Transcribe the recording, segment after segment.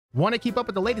Want to keep up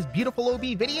with the latest beautiful OB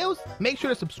videos? Make sure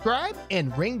to subscribe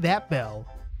and ring that bell.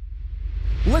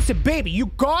 Listen, baby, you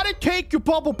gotta take your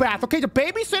bubble bath, okay? The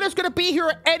babysitter's gonna be here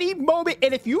at any moment,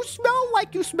 and if you smell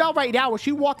like you smell right now when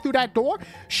she walked through that door,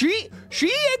 she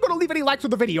ain't gonna leave any likes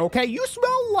on the video, okay? You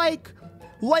smell like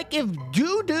if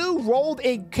doo-doo rolled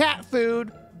in cat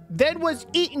food, then was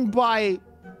eaten by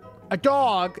a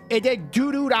dog, and then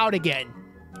doo-dooed out again.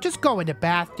 Just go in the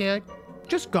bath, dude.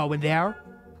 Just go in there.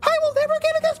 I will never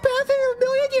get in this bath in a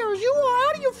million years. You are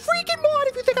out of your freaking mind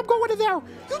if you think I'm going in there.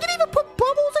 You didn't even put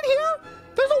bubbles in here?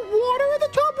 There's a water in the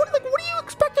tub? What are you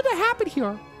expecting to happen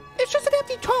here? It's just an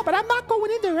empty tub, and I'm not going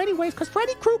in there anyways, because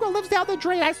Freddy Krueger lives down the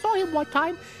drain. I saw him one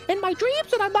time in my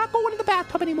dreams, and I'm not going in the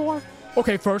bathtub anymore.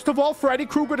 Okay, first of all, Freddy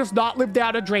Krueger does not live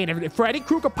down the drain. If Freddy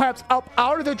Krueger pops up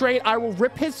out of the drain, I will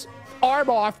rip his arm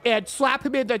off and slap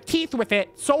him in the teeth with it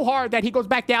so hard that he goes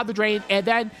back down the drain, and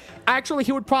then actually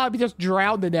he would probably just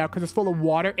drown in there because it's full of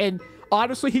water, and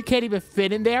honestly he can't even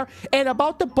fit in there. And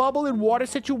about the bubble and water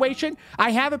situation,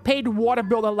 I haven't paid the water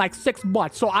bill in like 6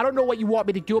 months, so I don't know what you want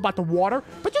me to do about the water,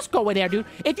 but just go in there, dude.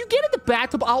 If you get in the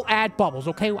bathtub, I'll add bubbles,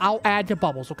 okay? I'll add the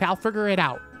bubbles, okay? I'll figure it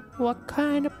out. What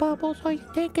kind of bubbles are you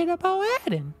thinking about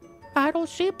adding? I don't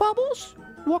see bubbles.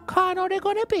 What kind are they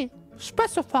gonna be?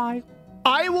 Specify.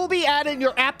 I will be adding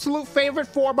your absolute favorite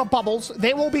form of bubbles.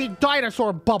 They will be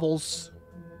dinosaur bubbles.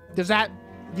 Do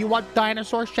you want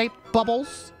dinosaur-shaped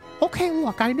bubbles? Okay,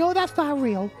 look, I know that's not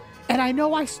real, and I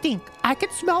know I stink. I can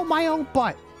smell my own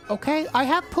butt, okay? I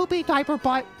have poopy diaper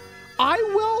butt. I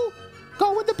will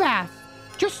go in the bath.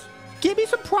 Just give me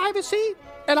some privacy,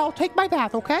 and I'll take my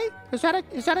bath, okay? Is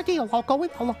that a deal? I'll go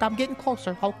in. Oh, look, I'm getting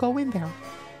closer. I'll go in there.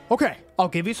 Okay, I'll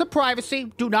give you some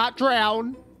privacy. Do not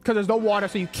drown, because there's no water,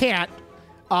 so you can't.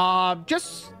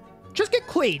 Just get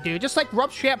clean, dude. Just like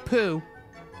rub shampoo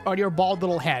on your bald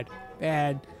little head.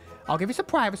 And I'll give you some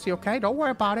privacy, okay? Don't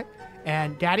worry about it.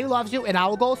 And Daddy loves you, and I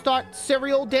will go start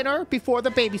cereal dinner before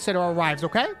the babysitter arrives,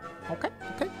 okay? Okay.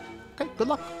 Good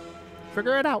luck.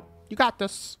 Figure it out. You got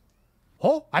this.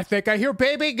 Oh, I think I hear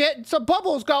baby getting some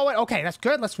bubbles going. Okay, that's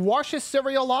good. Let's wash his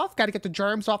cereal off. Got to get the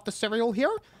germs off the cereal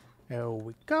here. There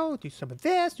we go. Do some of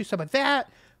this, do some of that.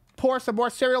 Pour some more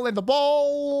cereal in the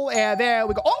bowl, and there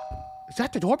we go. Oh, is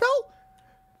that the doorbell?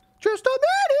 Just a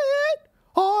minute.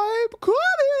 I'm coming.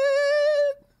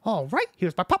 All right,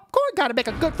 here's my popcorn. Gotta make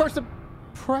a good first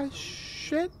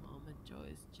impression. Mama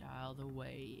Joy's child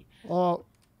away.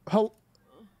 Hello?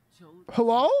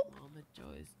 Mama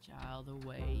Joy's child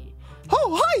away.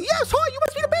 Oh, hi, yes, hi, you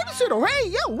must be the babysitter. Hey,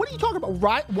 yo, what are you talking about?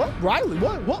 What, Riley,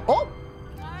 what, oh.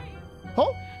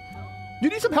 Oh, you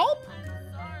need some help?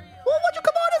 Well, why'd you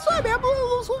come on inside, man?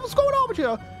 What's going on with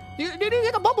you? You need to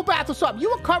take a bubble bath or something. You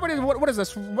were covered in, what is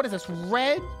this? What is this,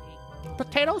 red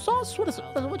potato sauce? What is it?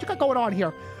 What you got going on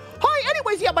here? Hi,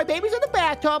 anyways, yeah, my baby's in the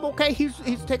bathtub, okay? He's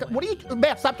taking, what are you,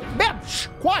 ma'am, stop, ma'am, shh,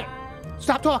 quiet.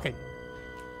 Stop talking.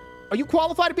 Are you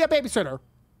qualified to be a babysitter?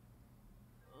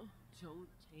 Don't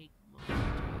take Mama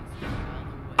Joy's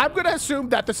child away. I'm gonna assume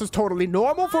that this is totally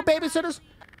normal for babysitters.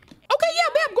 Okay,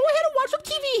 yeah, ma'am, go ahead and watch some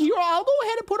TV here. I'll go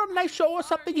ahead and put on a nice show or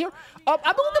something here. I'm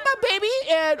gonna look at my baby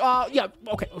and, yeah,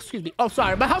 okay, excuse me. Oh,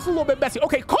 sorry, my house is a little bit messy.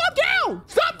 Okay, calm down!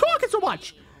 Stop talking so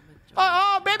much!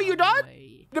 Baby, you done?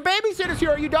 The babysitter's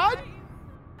here, are you done?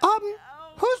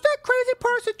 Who's that crazy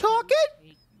person talking?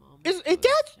 Is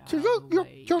that,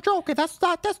 you're joking, that's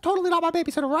totally not my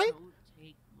babysitter, right?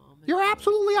 You're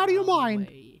absolutely out of your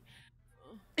mind.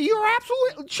 You're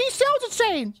absolutely, she sounds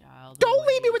insane. Don't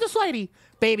leave me with this lady.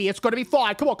 Baby, it's gonna be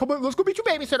fine. Come on, let's go meet your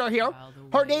babysitter here.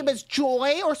 Her name is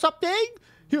Joy or something.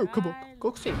 Here, come on,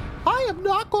 go see. I am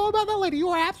not going by that lady. You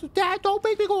are absolute, Dad, don't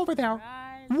make me go over there.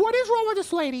 What is wrong with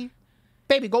this lady?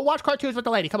 Baby, go watch cartoons with the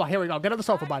lady. Come on, here we go. Get on the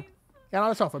sofa, bud. Get on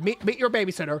the sofa. Meet your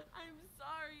babysitter. I'm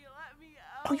sorry, let me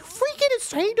out. Are you freaking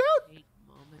insane, dude?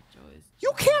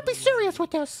 You can't be serious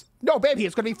with this. No, baby,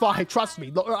 it's gonna be fine. Trust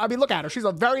me. I mean, look at her. She's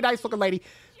a very nice looking lady.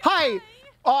 Hi.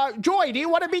 Joy, do you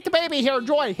want to meet the baby here?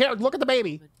 Joy, here, look at the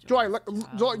baby. Joy,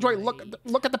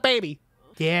 look at the baby.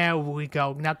 There we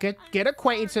go. Now get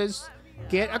acquaintances.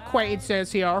 Get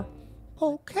acquaintances here.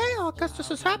 Okay, I guess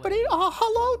this is happening.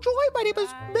 Hello, Joy. My name is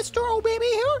Mr. O'Baby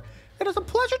here. It is a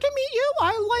pleasure to meet you.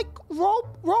 I like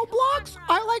Roblox.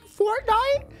 I like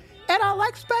Fortnite, and I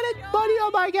like spending money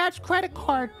on my dad's credit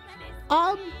card.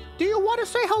 Do you want to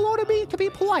say hello to me to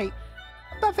be polite?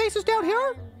 My face is down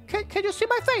here. Can you see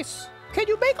my face? Can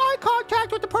you make eye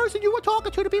contact with the person you were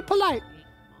talking to be polite?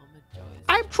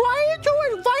 I'm trying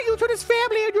to invite you to this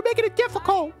family and you're making it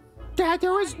difficult. Dad,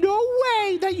 there is no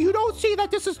way that you don't see that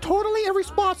this is totally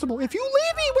irresponsible. If you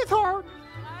leave me with her,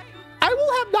 I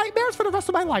will have nightmares for the rest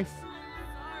of my life.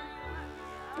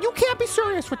 You can't be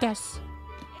serious with this.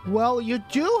 Well, you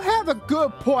do have a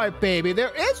good point, baby.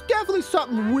 There is definitely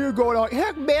something weird going on.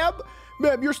 Heck, ma'am,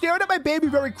 you're staring at my baby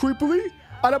very creepily,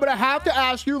 and I'm gonna have to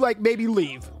ask you, like, maybe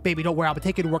leave. Baby, don't worry, I'm gonna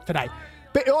take you to work tonight.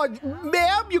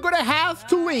 Ma'am, you're gonna have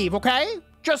to leave, okay?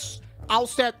 Just, I'll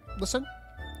set, listen,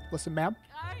 ma'am.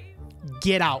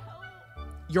 Get out.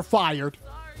 You're fired.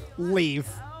 Leave.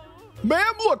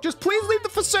 Ma'am, look, just please leave the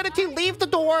vicinity, leave the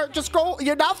door, just go.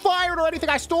 You're not fired or anything.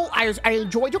 I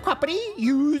enjoyed your company.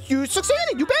 You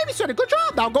succeeded. You babysitted. Good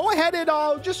job. Now go ahead and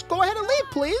just go ahead and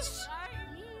leave, please.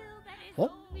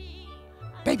 Oh.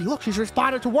 Baby, look, she's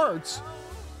responding to words.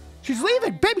 She's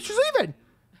leaving. Baby, she's leaving.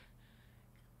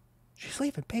 She's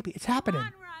leaving, baby. It's happening.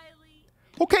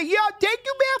 Okay, yeah, thank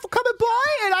you, man, for coming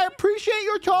by, and I appreciate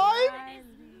your time.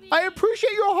 I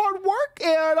appreciate your hard work,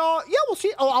 and yeah, we'll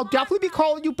see. Oh, I'll definitely be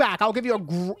calling you back. I'll give you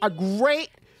a great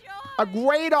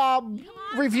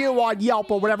review on Yelp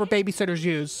or whatever babysitters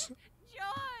use. Joy,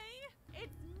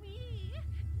 it's me,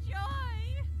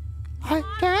 Joy.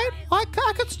 Dad, I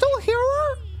can still hear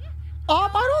her. I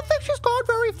don't think she's gone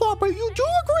very far, but you do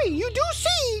agree. You do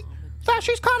see that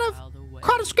she's kind of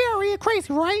scary and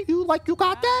crazy, right? You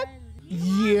got that?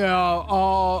 Yeah.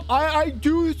 I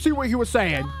do see what he was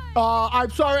saying. I'm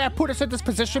sorry I put us in this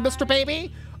position, Mr.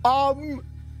 Baby.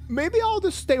 Maybe I'll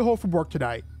just stay home from work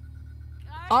tonight.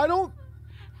 I don't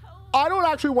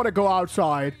actually want to go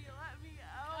outside.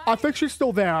 I think she's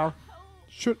still there.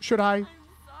 Should I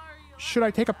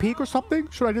take a peek or something?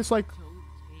 Should I just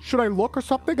should I look or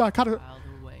something? I'm gonna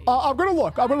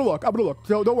look.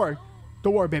 Don't worry.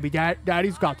 Don't worry, baby.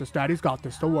 Daddy's got this.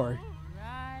 Don't worry.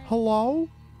 Hello?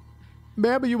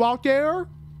 Ma'am, are you out there?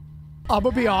 I'm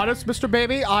gonna be honest, Mr.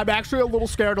 Baby. I'm actually a little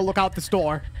scared to look out this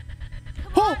door.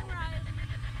 Oh!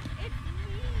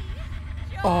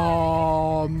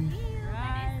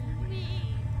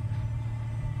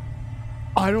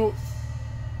 I don't...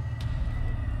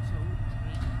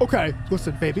 Okay,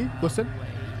 listen, baby, listen.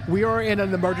 We are in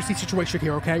an emergency situation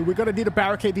here, okay? We're gonna need to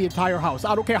barricade the entire house.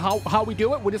 I don't care how we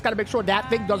do it. We just gotta make sure that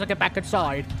thing doesn't get back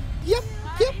inside. Yep.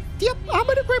 I'm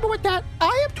in agreement with that.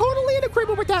 I am totally in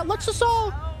agreement with that. Let's just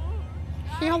all...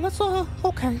 Yeah, let's,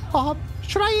 okay.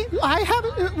 Should I have,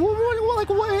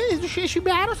 is she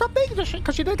mad or something?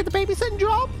 Because she didn't get the babysitting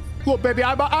job? Look, baby,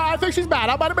 I think she's mad.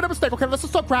 I might have made a mistake, okay? Let's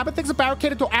just start grabbing things and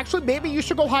barricading door. Actually, maybe you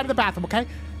should go hide in the bathroom, okay?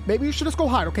 Maybe you should just go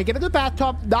hide, okay? Get in the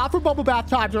bathtub, not for bubble bath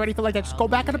times or anything like that. Just go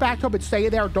back in the bathtub and stay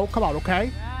in there and don't come out,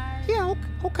 okay? Yeah,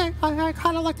 okay. I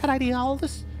kind of like that idea. I'll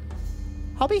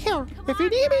be here. If you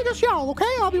need me, just yell, okay?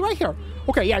 I'll be right here.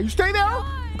 Okay, yeah, you stay there.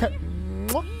 Okay.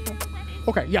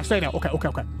 Okay, yeah, stay there. Okay. I'm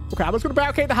just gonna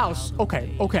barricade the house.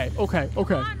 Okay.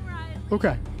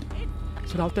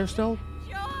 Is it out there still?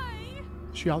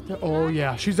 Is she out there? Oh,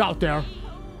 yeah, she's out there.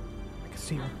 I can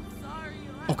see her.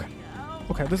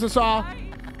 Okay, this is,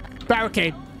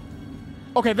 barricade.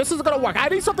 Okay, this isn't gonna work. I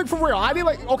need something for real. I need,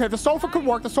 okay, the sofa could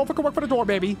work. The sofa could work for the door,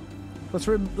 baby. Let's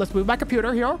move my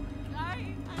computer here.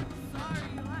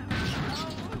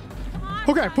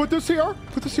 Okay, put this here.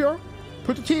 Put the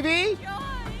TV.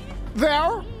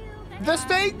 There. This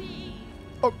thing.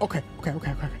 Oh, okay. I think we're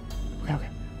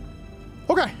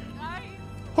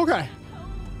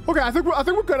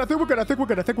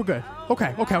good.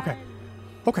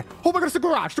 Okay. Oh my goodness, the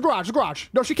garage.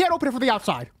 No, she can't open it from the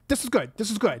outside. This is good. This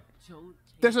is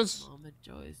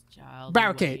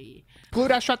barricade. Glue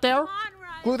that shut there.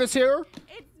 Glue this here.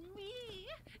 It's me,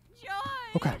 Joy.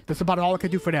 Okay, that's about all I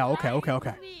can do for now.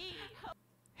 Okay.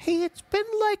 Hey, it's been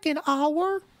like an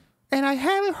hour, and I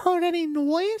haven't heard any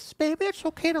noise. Maybe it's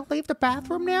okay to leave the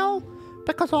bathroom now?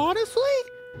 Because honestly,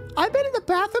 I've been in the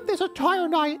bathroom this entire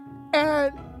night,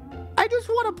 and I just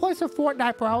want to play some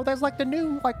Fortnite, bro. There's the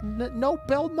new, no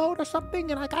build mode or something,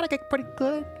 and I gotta get pretty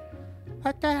good.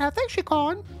 I think she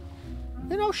gone.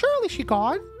 Surely she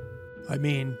gone. I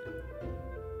mean,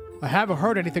 I haven't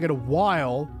heard anything in a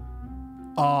while.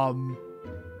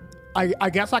 I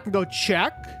guess I can go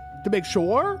check to make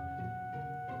sure.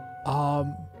 By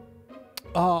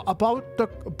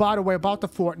the way, about the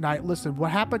Fortnite, listen,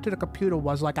 what happened to the computer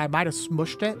was I might have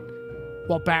smushed it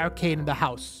while barricading the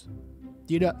house.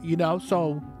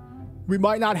 So we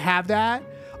might not have that.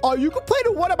 You can play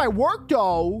the one at my work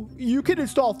though. You can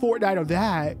install Fortnite on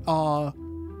that.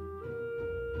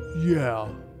 Yeah.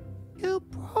 You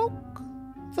broke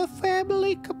the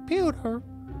family computer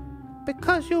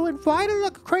because you invited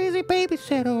a crazy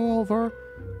babysitter over,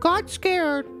 got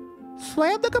scared,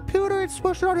 slammed the computer and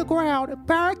smushed it on the ground, and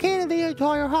barricaded the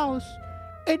entire house.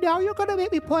 And now you're gonna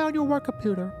make me play on your work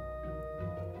computer.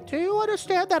 Do you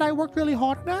understand that I worked really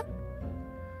hard on that?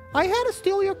 I had to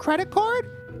steal your credit card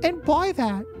and buy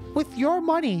that with your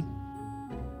money.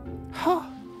 Huh.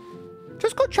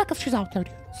 Just go check if she's out there,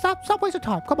 dude. Stop wasting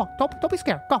time. Come on. Don't be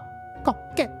scared. Go.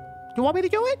 Get. You want me to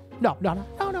do it? No.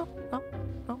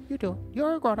 You do it.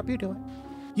 You're a grown-up. You do it.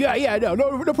 Yeah.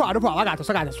 No problem. I got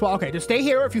this. Well, okay, just stay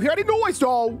here. If you hear any noise,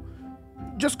 though,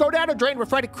 just go down the drain with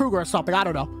Freddy Krueger or something. I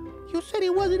don't know. You said he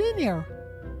wasn't in here.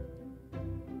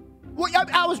 Well,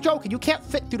 I was joking. You can't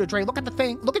fit through the drain. Look at the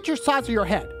thing. Look at your size of your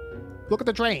head. Look at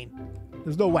the drain.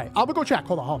 There's no way. I'm gonna go check.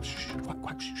 Hold on. Shh.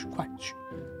 Quiet.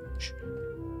 Shh.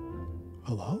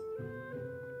 Hello?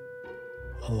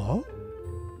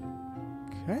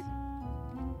 Okay.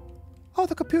 Oh,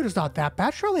 the computer's not that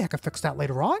bad. Surely I can fix that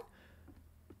later on.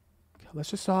 Okay,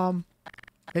 let's just,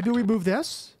 maybe we move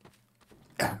this.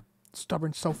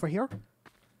 Stubborn sofa here.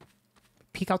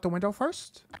 Peek out the window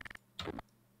first.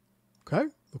 Okay,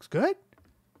 looks good.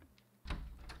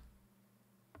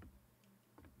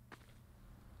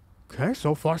 Okay,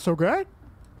 so far so good.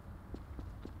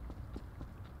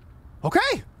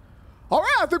 Okay. All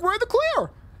right, I think we're in the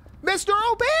clear. Mr.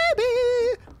 Oh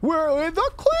Baby, we're in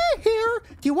the clear here.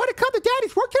 Do you want to come to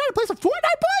Daddy's work tonight and play some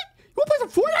Fortnite, bud? You want to play some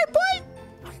Fortnite, bud?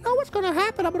 I know what's going to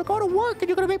happen. I'm going to go to work and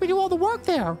you're going to make me do all the work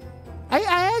there. Just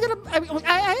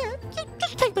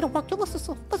take me to work. Let's just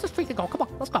freaking go. Come on,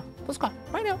 let's go.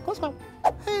 Right now, let's go.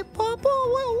 Hey, Papa,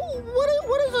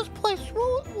 what is this place?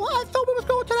 Well, I thought we was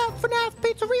going to that FNAF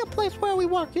pizzeria place where we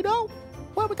work, you know?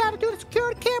 Where we got to do the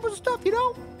security cameras and stuff, you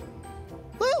know?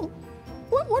 Well,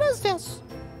 what is this?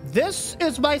 This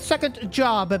is my second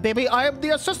job, baby. I am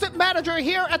the assistant manager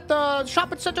here at the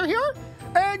shopping center here.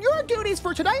 And your duties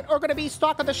for tonight are going to be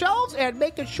stocking the shelves and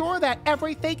making sure that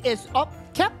everything is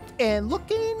kept and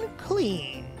looking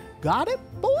clean. Got it,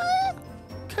 boy?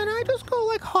 Can I just go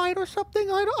like hide or something?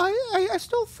 I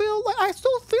still feel like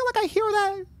I hear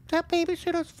that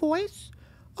babysitter's voice.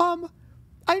 I know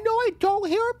I don't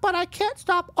hear it, but I can't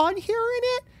stop unhearing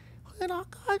it. And I'm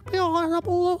a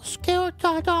little scared,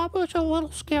 guy. I'm a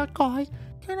little scared, guy.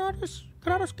 Can I just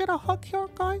get a hug here,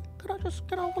 guy? Can I just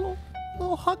get a little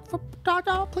hug from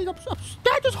Dada, please?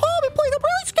 Dad, just hold me, please. I'm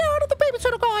really scared of the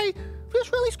babysitter guy. I'm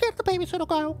just really scared of the babysitter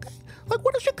guy, okay? Like,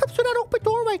 what if she comes through that open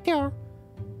door right there?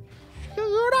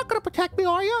 You're not gonna protect me,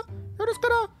 are you? You're just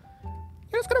gonna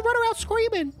run around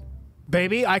screaming.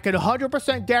 Baby, I can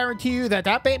 100% guarantee you that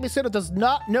babysitter does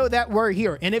not know that we're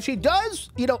here. And if she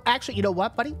does, actually, you know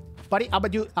what, buddy? Buddy, I'm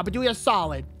gonna do you a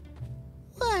solid.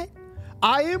 What?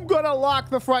 I am gonna lock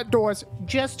the front doors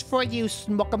just for you,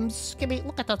 Smookums.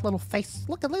 Look at that little face.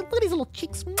 Look at these little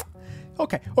cheeks.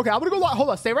 Okay, I'm gonna go lock.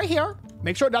 Hold on, stay right here.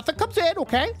 Make sure nothing comes in,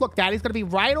 okay? Look, Daddy's gonna be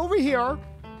right over here.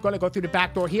 Gonna go through the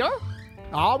back door here.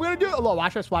 All I'm gonna do, look,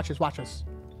 watch this. Just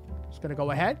gonna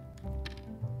go ahead.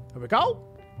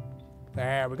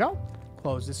 There we go.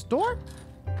 Close this door.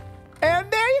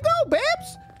 And there you go,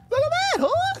 babes. Look at that,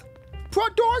 huh?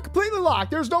 Front door completely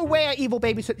locked. There's no way an evil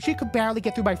babysitter. She could barely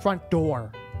get through my front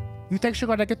door. You think she's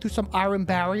gonna get through some iron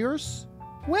barriers?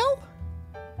 Well,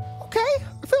 okay.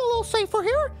 I feel a little safer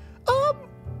here.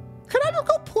 Can I just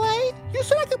go play? You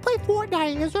said I could play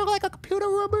Fortnite. Is there like a computer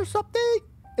room or something?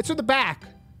 It's in the back.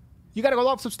 You gotta go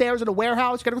up some stairs in the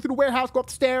warehouse. You gotta go through the warehouse, go up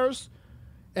the stairs.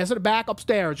 And it's in the back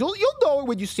upstairs. You'll know it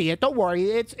when you see it. Don't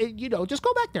worry. Just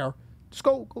go back there. Just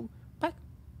go back,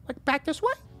 like back this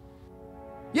way.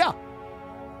 Yeah.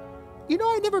 You know,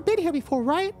 I've never been here before,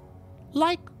 right?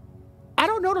 Like, I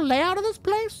don't know the layout of this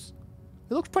place.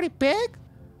 It looks pretty big.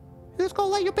 You just gonna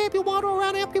let your baby wander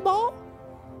around an empty mall?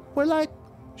 With, like,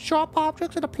 sharp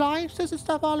objects and appliances and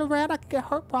stuff all around? I could get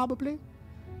hurt, probably.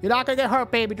 You're not gonna get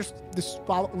hurt, baby. Just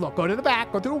follow. Look, go to the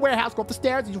back, go through the warehouse, go up the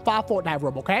stairs, and you find a Fortnite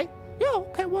room, okay? Yeah,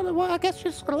 okay. Well, I guess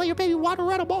you're just gonna let your baby wander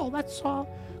around a mall. That's,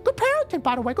 good parenting,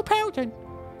 by the way. Good parenting.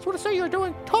 Just wanna say you're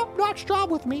doing top-notch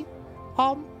job with me.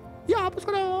 Yeah, I'm just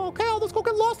gonna, okay, I'll just go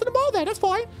get lost in the mall then. That's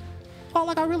fine. Not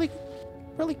like I really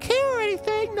care or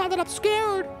anything, now that I'm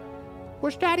scared.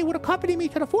 Wish Daddy would accompany me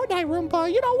to the Fortnite room,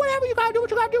 but, whatever, you gotta do what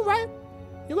you gotta do, right?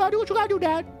 You gotta do what you gotta do,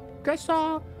 Dad. Guess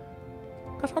I'll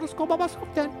just go by myself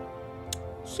then.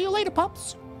 See you later,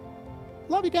 pups.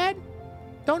 Love you, Dad.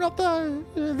 Don't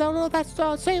know if that's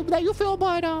the same that you feel,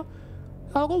 but, I'll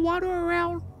go wander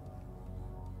around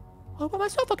all by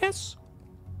myself, I guess.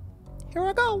 Here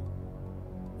I go.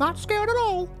 Not scared at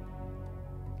all.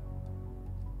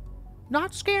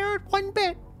 Not scared one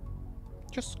bit.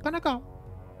 Just gonna go.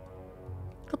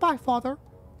 Goodbye, Father.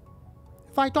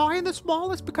 If I die in this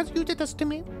mall, it's because you did this to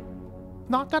me.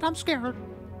 Not that I'm scared.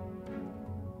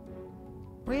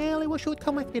 Really wish you would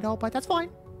come with me, though, but that's fine.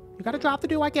 You got a job to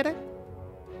do, I get it.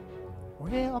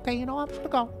 Well, okay, I'm just gonna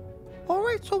go.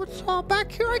 Alright, so it's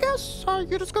back here, I guess?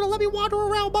 You're just gonna let me wander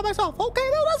around by myself. Okay,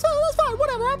 no, that's fine,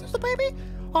 whatever. I'm just a baby.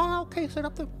 Okay, sit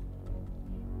up there.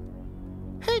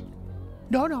 Hey,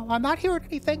 No, no, I'm not hearing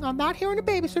anything. I'm not hearing the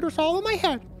babysitter. It's all in my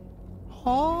head.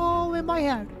 All in my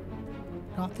head.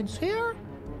 Nothing's here.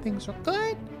 Things are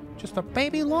good. Just a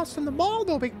baby lost in the mall.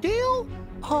 No big deal.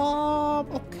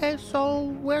 Okay,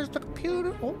 so where's the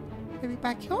computer? Oh, maybe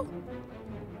back here?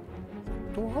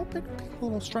 Door open. Okay, a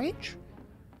little strange.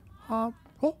 Oh.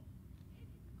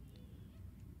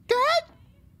 Dad?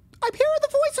 I'm hearing the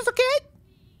voices again.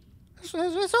 It's all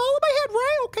in my head,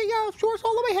 right? Okay, yeah, sure, it's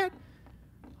all in my head.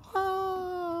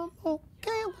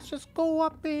 Okay, let's just go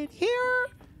up in here.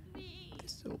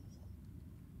 So,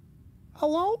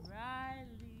 hello?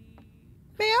 Riley.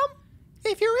 Ma'am?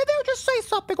 If you're in there, just say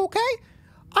something, okay?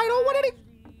 I don't want any...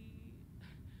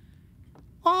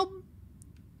 Riley.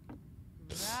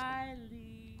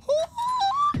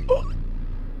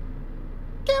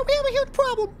 Yeah, we have a huge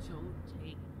problem. Don't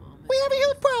take Mama We have a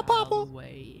huge problem, Joy's child Papa.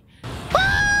 away.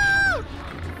 Ah!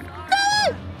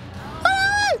 Hey!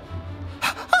 Hey!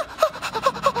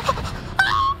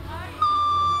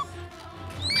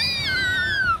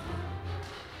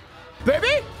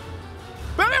 Baby?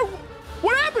 Baby,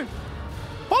 what happened?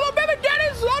 Hold on, baby,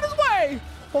 Daddy's on his way.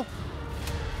 Oh.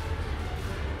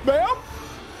 Ma'am?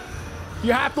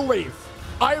 You have to leave.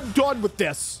 I am done with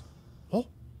this. Oh.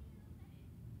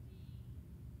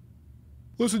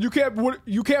 Listen, you can't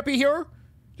be here.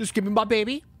 Just give me my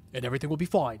baby, and everything will be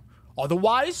fine.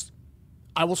 Otherwise,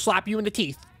 I will slap you in the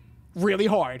teeth really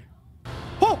hard.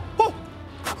 Oh, oh.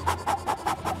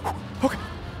 Okay.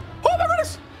 Oh my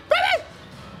goodness, baby!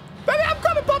 Baby, I'm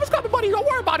coming. Papa's coming, buddy. Don't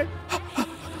worry about it.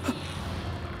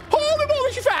 Holy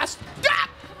moly, she's fast. Ah!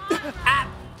 Ah!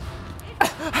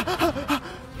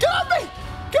 Get off me!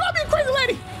 Get off me, you crazy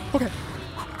lady! Okay.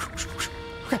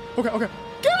 Okay.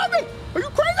 Get off me! Are you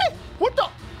crazy? What the?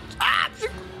 Ah!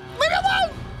 Leave me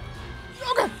alone!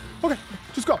 Okay.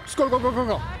 Just go. Go.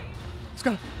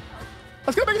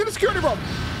 Let's go make it to the security room.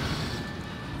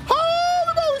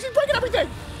 Holy moly, she's breaking everything!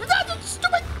 That's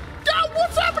stupid! God,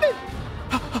 what's happening?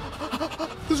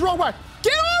 This is the wrong way.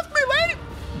 Get off me, lady!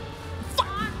 Fuck!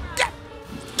 Get!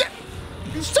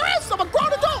 You serious? I'm a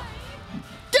grown adult!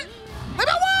 Get! Leave me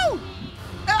alone!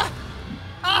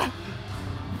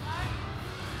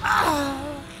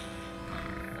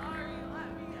 Sorry, let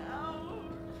me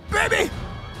out. Baby!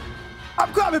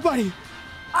 I'm coming, buddy!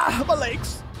 My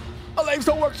legs! My legs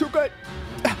don't work too good!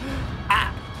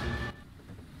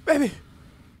 Baby!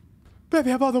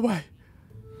 Baby, I'm on the way.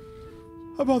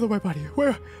 I'm on the way, buddy.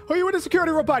 Where are you in the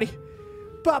security room, buddy?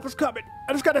 Papa's coming.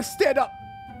 I just gotta stand up.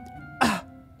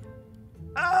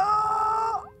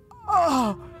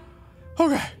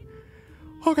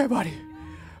 Okay, buddy.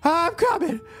 I'm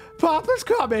coming. Papa's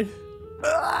coming.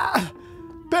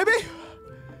 Baby?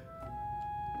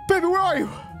 Baby, where are you?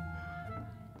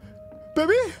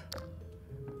 Baby?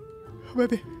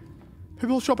 Maybe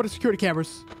we'll show up on the security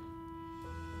cameras.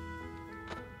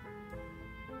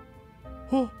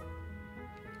 Oh.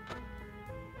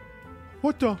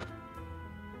 What the?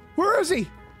 Where is he?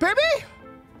 Baby?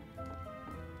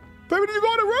 Baby, did you go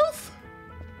on the roof?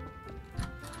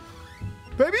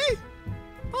 Baby?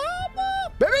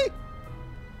 Mama? Baby?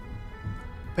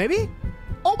 Baby?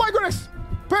 Oh my goodness!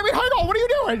 Baby, hang on, what are you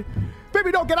doing?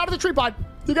 Baby, no, get out of the tree, bud.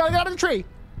 You gotta get out of the tree.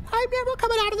 I'm never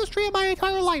coming out of this tree in my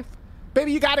entire life.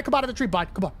 Baby, you gotta come out of the tree, bud.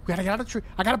 Come on, we gotta get out of the tree.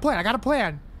 I got a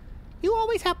plan. You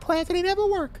always have plans and they never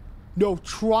work. No,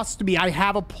 trust me, I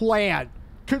have a plan.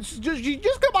 Just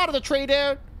come out of the tree,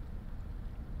 dude.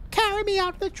 Carry me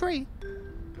out of the tree.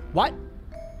 What?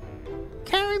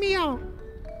 Carry me out.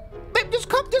 Babe, just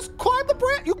climb the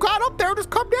branch. You got up there, just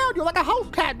come down. You're like a house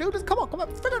cat, dude. Just come on,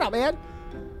 figure it out, man.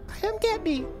 Come get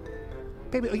me.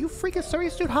 Baby, are you freaking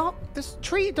serious, dude? How? This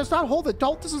tree does not hold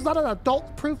adult. This is not an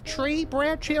adult-proof tree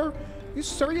branch here. You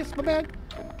serious, my man?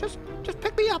 Just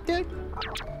pick me up, dude.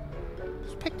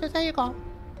 Just pick this. There you go.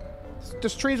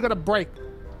 This tree's gonna break.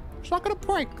 It's not gonna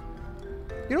break.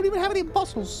 You don't even have any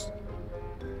muscles.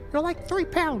 You're like 3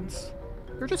 pounds.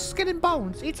 You're just skin and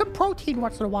bones. Eat some protein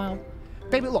once in a while.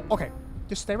 Baby, look, okay.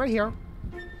 Just stay right here.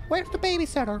 Where's the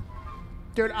babysitter?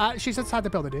 Dude, she's inside the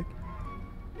building, dude.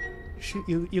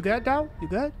 You good now? You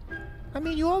good? I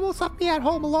mean, you almost left me at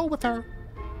home alone with her.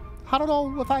 I don't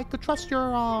know if I could trust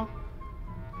your,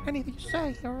 anything you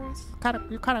say.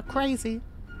 You're kind of crazy.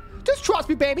 Just trust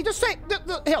me, baby. Just say,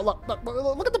 here, look at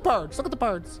the birds. Look at the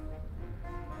birds.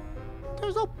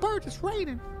 There's no birds. It's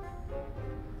raining.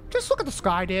 Just look at the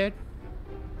sky, dude.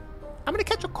 I'm gonna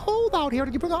catch a cold out here.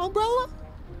 Did you bring an umbrella?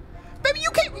 Baby,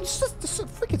 you can't just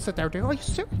freaking sit there, dude. Are you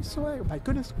serious? Oh my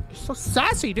goodness, you're so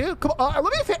sassy, dude. Come on, I'm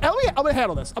gonna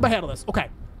handle this. Okay.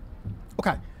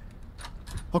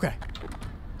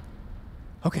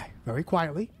 Okay, very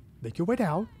quietly. Make your way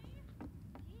down.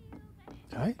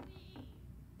 All right.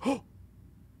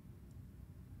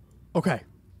 Okay.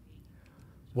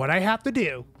 What I have to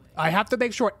do, I have to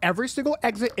make sure every single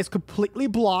exit is completely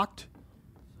blocked.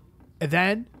 And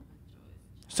then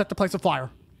set the place on fire.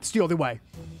 It's the only way.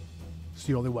 It's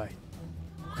the only way.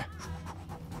 Okay.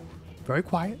 Very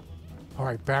quiet. All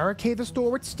right, barricade this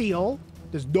door with steel.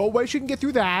 There's no way she can get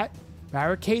through that.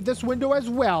 Barricade this window as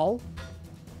well.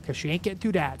 Because she ain't getting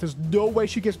through that. There's no way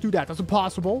she gets through that. That's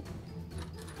impossible.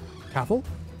 Careful.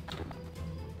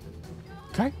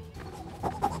 Okay.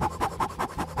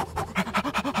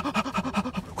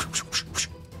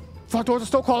 Front doors are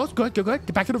still closed. Good, good, good.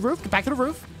 Get back to the roof. Get back to the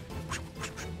roof.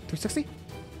 360.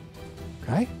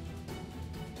 Okay.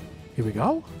 Here we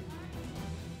go.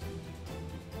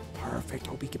 Perfect.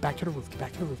 Obi, get back to the roof. Get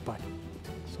back to the roof, bud.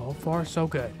 So far, so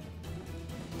good.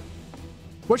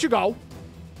 Where'd she go?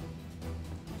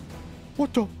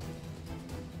 What the?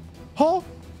 Huh?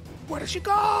 Where did she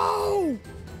go?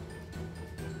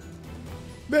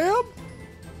 Ma'am?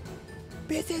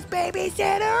 Mrs.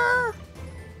 Babysitter?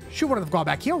 She wouldn't have gone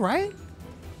back here, right?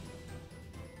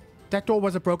 That door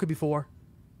wasn't broken before.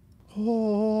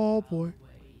 Oh, boy.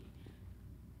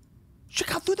 She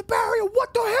got through the barrier.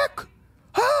 What the heck?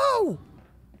 How?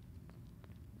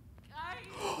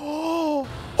 Oh,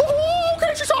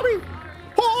 okay, she saw me.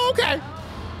 Oh, okay.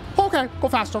 Okay, go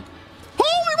faster.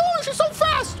 Holy moly, she's so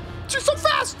fast. She's so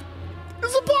fast.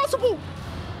 This is impossible.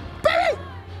 Baby!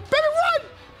 Baby, run!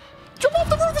 Jump off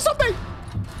the roof or something.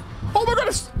 Oh, my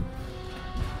goodness.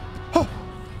 Oh,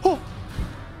 oh.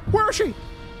 Where is she?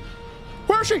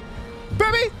 Where is she?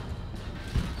 Baby!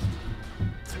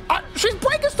 She's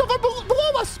breaking stuff up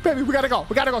below us. Baby, we gotta go.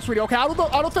 We gotta go, sweetie. Okay, I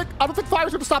don't think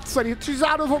fire's gonna stop this lady. She's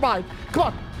out of her mind. Come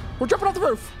on. We're jumping off the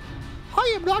roof.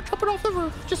 I am not jumping off the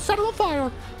roof. Just set it on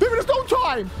fire. Baby, there's no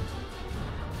time.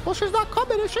 Well, she's not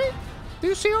coming, is she? Do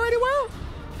you see her anywhere?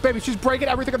 Baby, she's breaking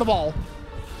everything in the mall.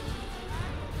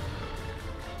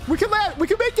 We can land. We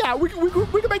can make that. We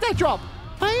can make that jump.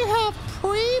 I have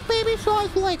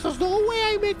pre-baby-sized legs. There's no way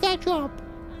I make that jump.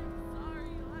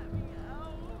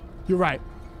 You're right.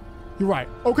 You're right.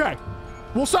 Okay.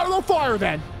 We'll set it on fire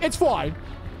then. It's fine.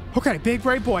 Okay, big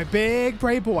brave boy. Big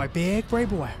brave boy. Big brave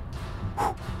boy.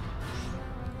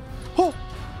 Oh.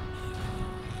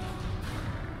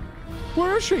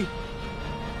 Where is she?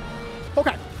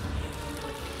 Okay.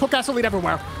 Put gasoline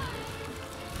everywhere.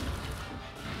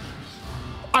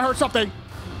 I heard something.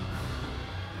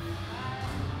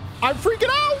 I'm freaking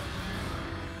out.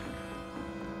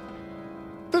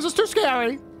 This is too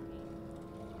scary.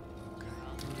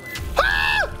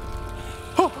 Ah!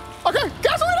 Oh, okay,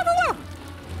 gasoline everywhere.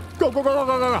 Go, go, go, go,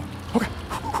 go, go, go. Okay.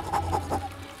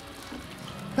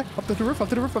 Okay, up to the roof, up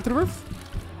to the roof, up to the roof.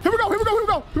 Here we go, here we go, here we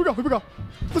go, here we go, here we go.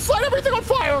 Let's light everything on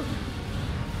fire.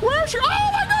 Where is she?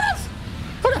 Oh my goodness.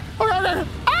 Okay, okay, okay, okay.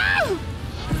 Ah!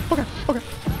 Okay, okay,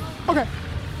 okay.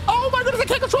 Oh my goodness, I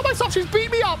can't control myself. She's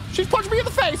beating me up. She's punched me in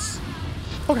the face.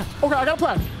 Okay, okay, I got a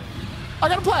plan. I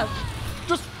got a plan.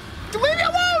 Just leave me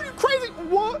alone, you crazy.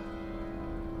 What?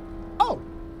 Oh.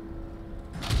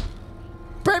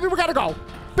 Baby, we gotta go.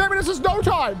 Baby, this is no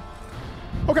time.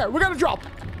 Okay, we gotta jump.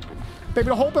 Baby,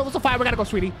 the whole building's on fire. We gotta go,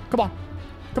 sweetie. Come on.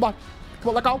 Come on. Come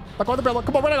on, let go. Let go of the building.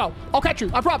 Come on, we're gonna go. I'll catch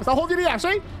you. I promise. I'll hold you in the air,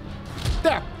 see?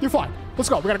 There. You're fine. Let's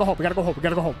go. We gotta go home. We gotta go home. We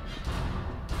gotta go home.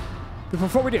 But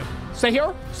before we do, stay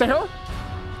here. Stay here.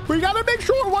 We gotta make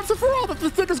sure once and for all that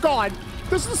this thing is gone.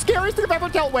 This is the scariest thing I've ever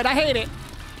dealt with. I hate it.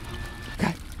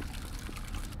 Okay.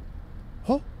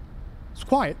 Oh. It's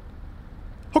quiet.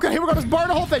 Okay, here we go. Just burn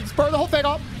the whole thing. Just burn the whole thing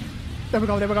up. There we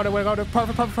go. There we go. There we go.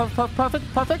 Perfect, perfect, perfect,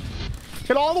 perfect, perfect.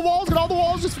 Get all the walls. Get all the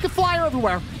walls. Just get fire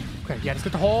everywhere. Okay, yeah, just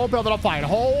get the whole building on fire. The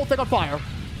whole thing on fire.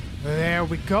 There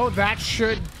we go. That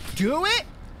should do it.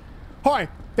 All right,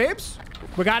 babes.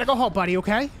 We gotta go home, buddy,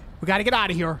 okay? We gotta get out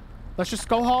of here. Let's just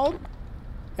go home.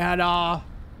 And, I'll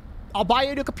buy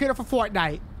you a new computer for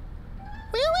Fortnite.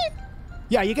 Really?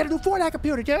 Yeah, you get a new Fortnite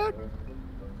computer, dude.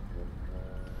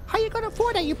 How you gonna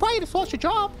afford that? You probably just lost your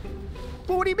job.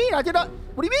 Well, what do you mean? I did not...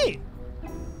 What do you mean?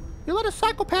 You let a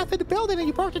psychopath in the building and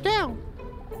you burnt it down.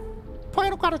 Probably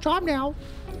don't got a job now.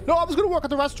 No, I was gonna work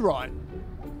at the restaurant.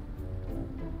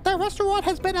 That restaurant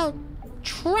has been a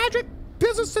tragic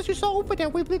business since you saw open there.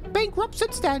 We've been bankrupt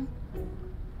since then.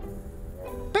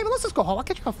 Baby, let's just go home. I'll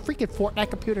get you a freaking Fortnite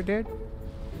computer, dude.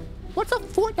 What's a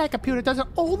Fortnite computer? Does it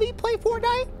only play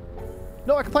Fortnite?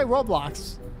 No, I can play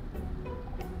Roblox.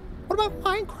 What about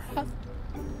Minecraft?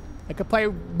 I can play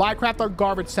Minecraft on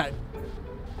garbage set.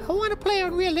 I want to play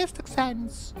on realistic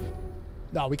settings.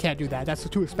 No, we can't do that. That's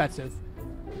too expensive.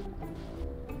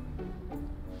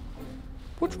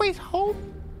 Which way's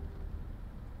home?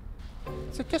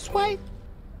 Is it this way?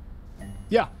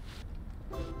 Yeah.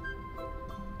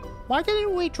 Why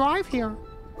didn't we drive here?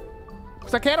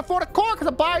 Because I can't afford a car because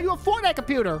I'm buying you a Fortnite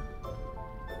computer.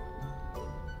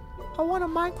 I want a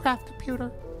Minecraft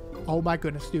computer. Oh my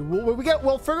goodness, dude. We'll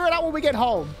figure it out when we get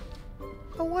home.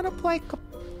 I want to play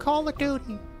Call of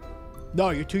Duty.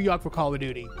 No, you're too young for Call of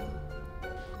Duty.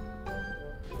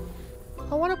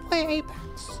 I want to play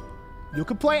Apex. You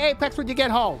can play Apex when you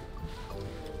get home.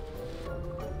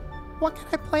 What can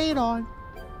I play it on?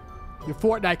 Your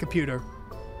Fortnite computer.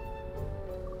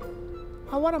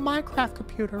 I want a Minecraft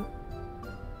computer.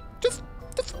 Just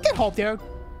get home there.